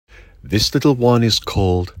This little one is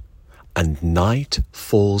called And Night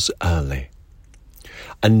Falls Early.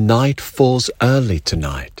 And night falls early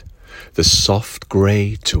tonight, the soft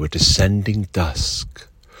grey to a descending dusk.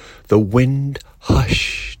 The wind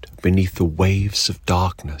hushed beneath the waves of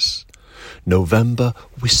darkness. November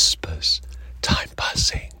whispers, time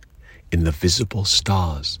passing, in the visible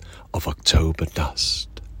stars of October dust.